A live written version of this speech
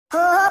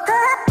Hi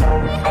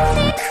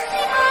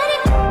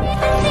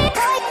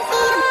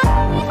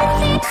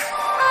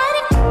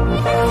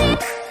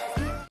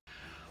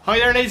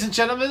there ladies and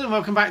gentlemen, and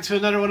welcome back to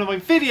another one of my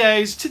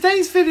videos.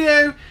 Today's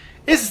video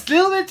is a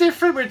little bit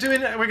different. We're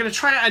going to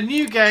try out a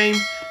new game,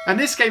 and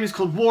this game is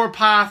called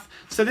Warpath.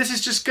 So this is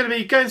just going to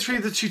be going through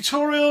the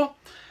tutorial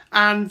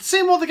and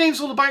seeing what the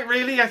game's all about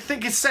really. I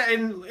think it's set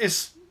in, I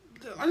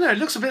don't know, it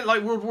looks a bit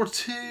like World War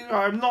II.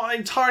 I'm not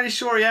entirely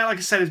sure yet. Like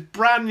I said, it's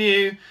brand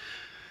new.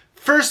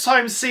 First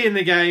time seeing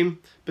the game,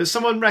 but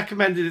someone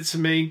recommended it to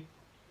me.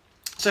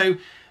 So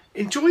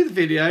enjoy the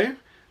video.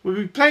 We'll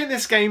be playing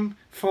this game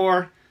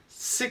for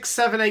 6,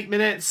 7, 8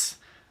 minutes,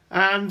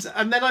 and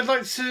then I'd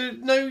like to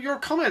know your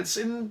comments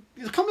in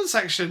the comment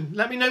section.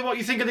 Let me know what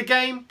you think of the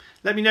game.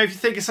 Let me know if you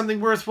think it's something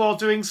worthwhile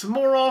doing some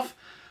more of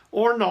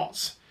or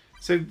not.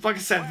 So like I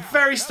said,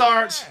 very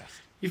start,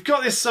 you've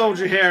got this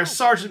soldier here,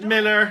 Sergeant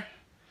Miller.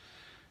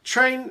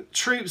 Train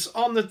troops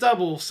on the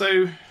double.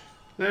 So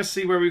let's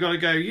see where we got to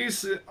go.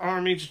 Use the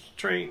army to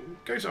train.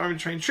 Go to army to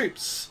train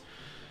troops.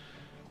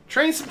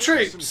 Train some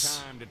troops.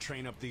 Some time to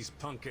train up these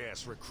punk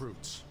ass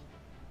recruits.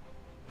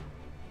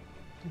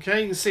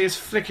 Okay, you can see us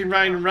flicking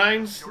round and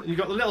round. You've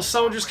got the little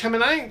soldiers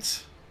coming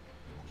out.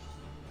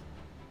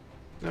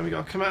 Now we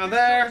got to come out of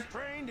there.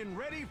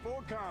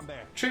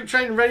 Troop trained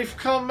and ready for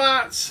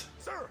combat.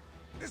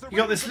 You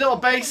got this little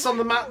base on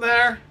the map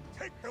there.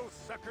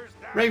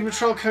 Raven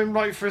Patrol coming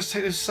right for us to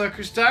take those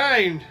suckers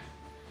down.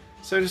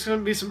 So there's going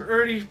to be some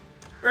early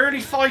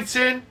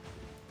fighting.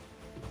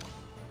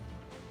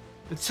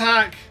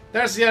 Attack.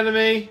 There's the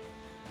enemy.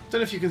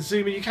 Don't know if you can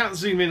zoom in. You can't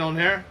zoom in on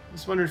here. I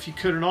was wondering if you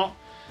could or not.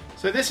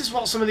 So this is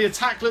what some of the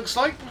attack looks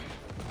like.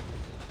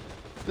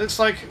 Looks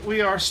like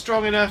we are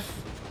strong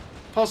enough.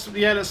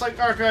 Possibly, yeah, looks like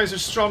our guys are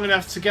strong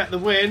enough to get the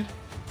win.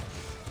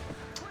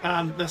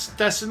 And that's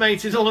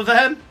decimated all of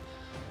them.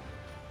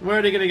 Where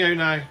are they going to go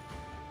now?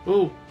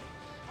 Ooh.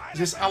 Is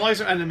this allies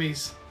or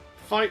enemies?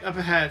 Fight up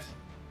ahead.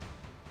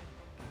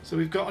 So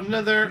we've got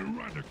another.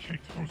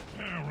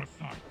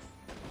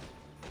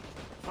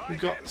 We've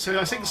got. So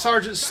I think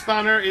Sergeant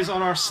Spanner is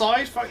on our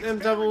side. Fight them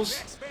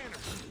devils.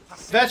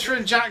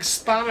 Veteran Jack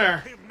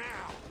Spanner.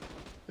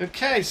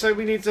 Okay, so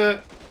we need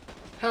to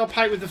help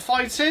out with the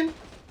fighting.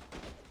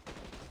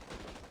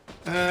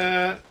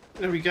 There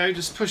we go.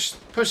 Just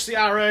push the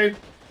arrow.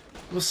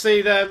 We'll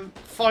see them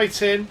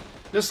fighting.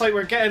 Looks like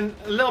we're getting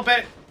a little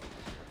bit.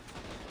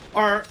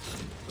 Our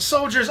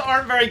soldiers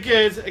aren't very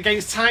good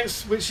against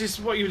tanks, which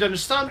is what you would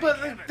understand,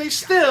 but they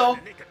still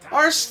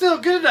are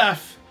good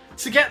enough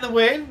to get the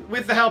win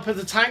with the help of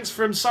the tanks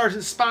from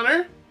Sergeant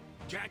Spanner.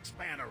 Jack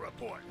Spanner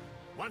report.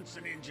 Once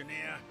an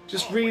engineer.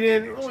 Just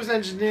reading, always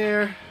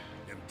engineer.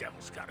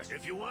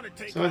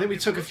 So I think we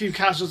took a few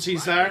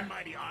casualties there.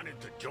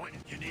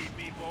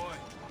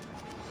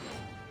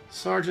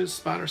 Sergeant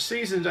Spanner,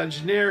 seasoned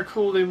engineer,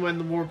 called in when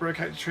the war broke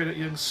out to train up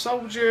young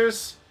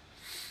soldiers.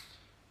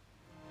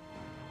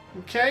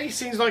 Okay,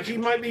 seems like he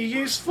might be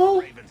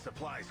useful.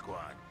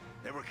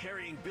 So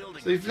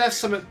they've left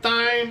some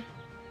down.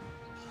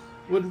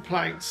 Wooden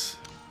planks.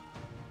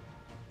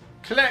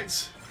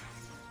 Collect.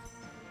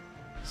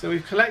 So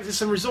we've collected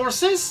some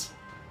resources.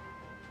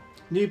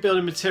 New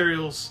building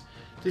materials.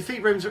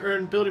 Defeat Romans to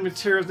earn building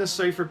materials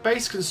necessary for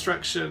base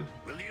construction.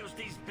 We'll use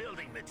these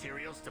building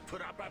materials to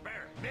put up our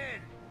barracks. Men,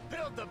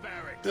 build the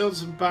barracks. Build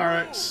some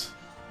barracks.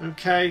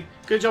 Okay,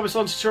 good job it's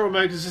on tutorial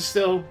mode because I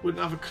still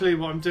wouldn't have a clue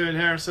what I'm doing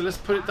here. So let's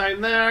put it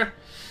down there.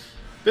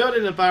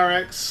 Building the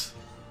barracks.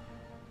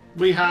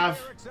 We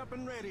have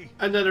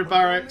another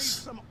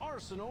barracks. Need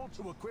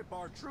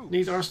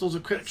arsenal to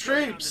equip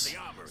troops.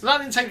 So that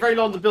didn't take very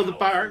long to build the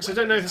barracks. I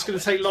don't know if it's going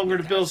to take longer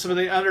to build some of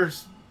the other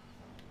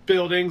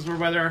buildings or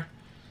whether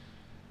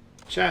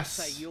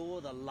chests. So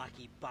you're the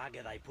lucky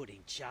bugger they put in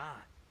charge.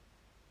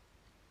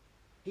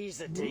 Here's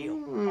the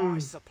deal. I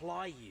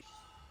supply you.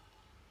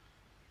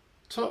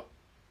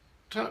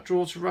 Tap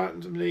draw to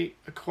randomly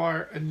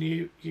acquire a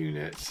new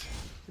unit.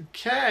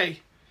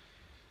 Okay.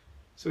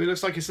 So it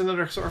looks like it's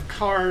another sort of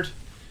card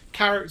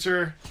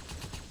character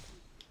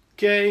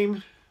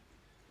game.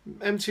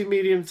 M2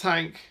 medium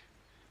tank.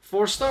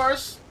 4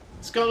 stars.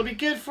 It's got to be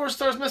good. 4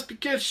 stars must be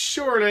good,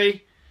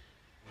 surely.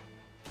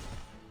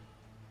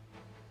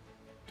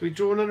 Do we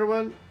draw another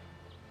one?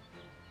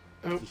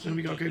 Oh, then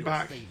we got to go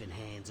back. Get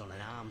hands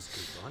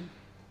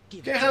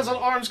on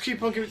arms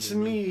coupon, give it to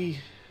me.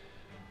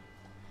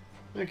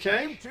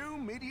 Okay.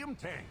 Medium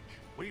tank.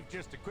 We've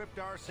just equipped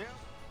ourselves.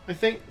 I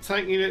think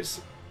tank units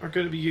are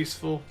going to be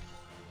useful.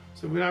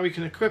 So now we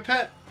can equip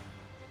it.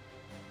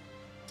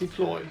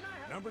 Deploy.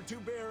 Number 2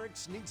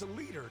 barracks needs a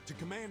leader to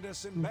command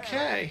us in battle.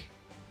 Okay.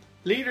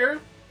 Leader.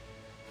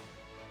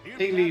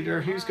 A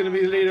leader. Who's going to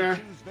be the leader?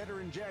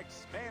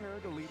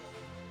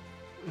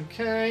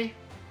 Okay.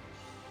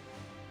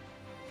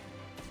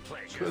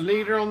 Put a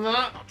leader on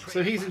that.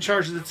 So he's in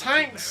charge of the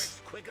tanks.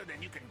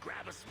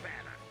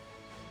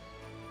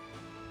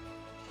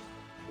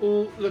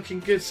 All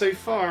looking good so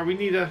far. We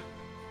need a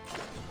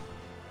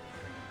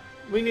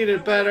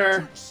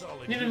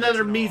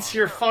another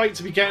meteor fight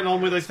to be getting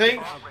on with, I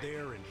think.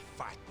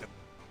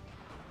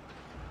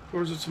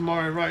 Orders of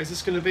tomorrow. Right, is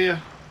this going to be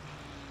a...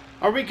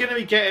 Are we going to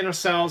be getting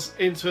ourselves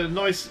into a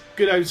nice,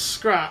 good old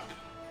scrap?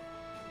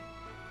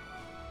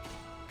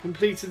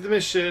 Completed the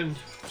mission.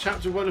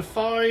 Chapter 1 of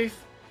 5.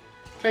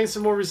 Claim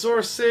some more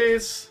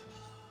resources.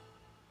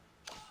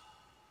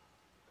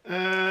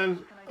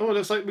 And... Oh, it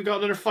looks like we got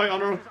another fight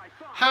on our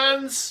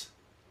hands.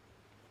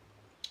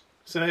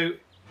 So,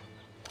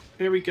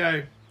 here we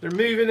go. They're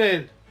moving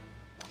in.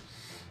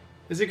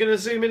 Is it going to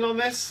zoom in on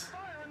this?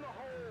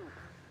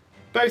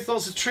 Both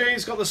lots of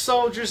troops. Got the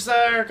soldiers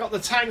there. Got the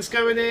tanks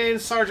going in.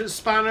 Sergeant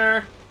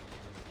Spanner.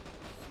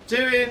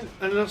 Doing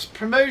and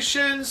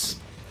promotions.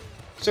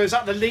 So is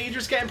that the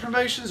leaders getting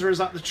promotions or is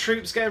that the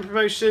troops getting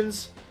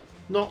promotions?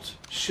 Not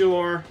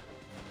sure.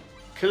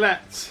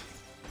 Collect.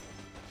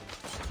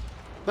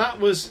 That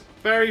was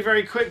very,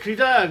 very quickly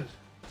done.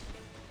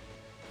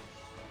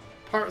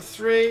 Part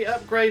 3,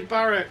 upgrade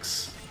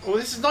barracks. Oh,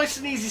 this is nice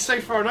and easy so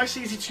far. Nice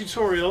easy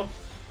tutorial.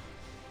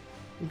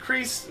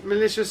 Increase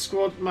militia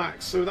squad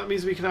max. So that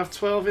means we can have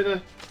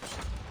 12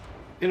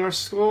 in our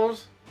squad.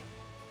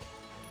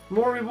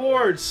 More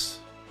rewards.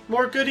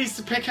 More goodies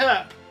to pick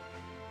up.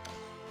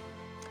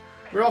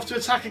 We're off to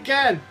attack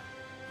again.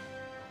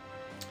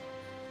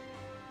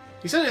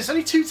 He said it's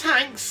only 2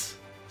 tanks.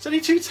 It's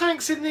only 2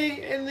 tanks in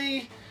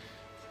the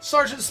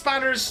Sergeant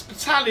Spanner's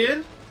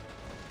battalion.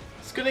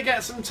 It's going to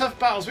get some tough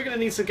battles. We're going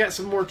to need to get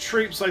some more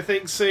troops, I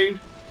think, soon.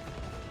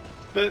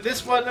 But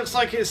this one looks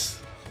like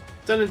it's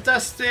done and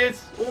dusted.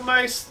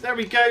 Almost. There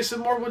we go. Some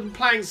more wooden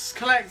planks.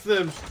 Collect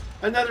them.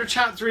 Another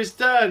chapter is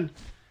done.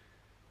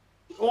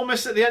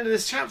 Almost at the end of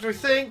this chapter, I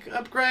think.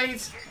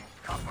 Upgrade.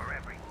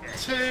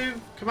 2.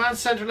 Command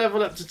center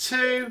level up to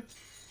 2.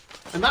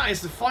 And that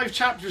is the 5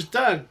 chapters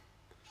done.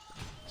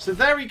 So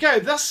there we go.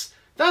 That's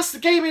the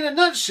game in a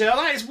nutshell.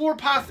 That is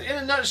Warpath in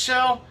a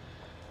nutshell.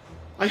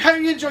 I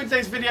hope you enjoyed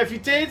today's video. If you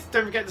did,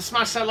 don't forget to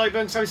smash that like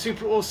button because that was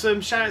super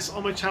awesome. Shoutouts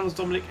on my channels,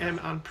 Dominic M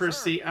and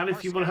Percy. And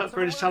if you want to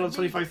upgrade this channel to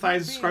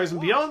 25,000 subscribers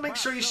and beyond, make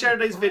sure you share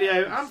today's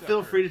video and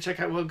feel free to check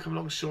out one coming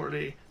along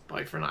shortly.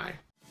 Bye for now.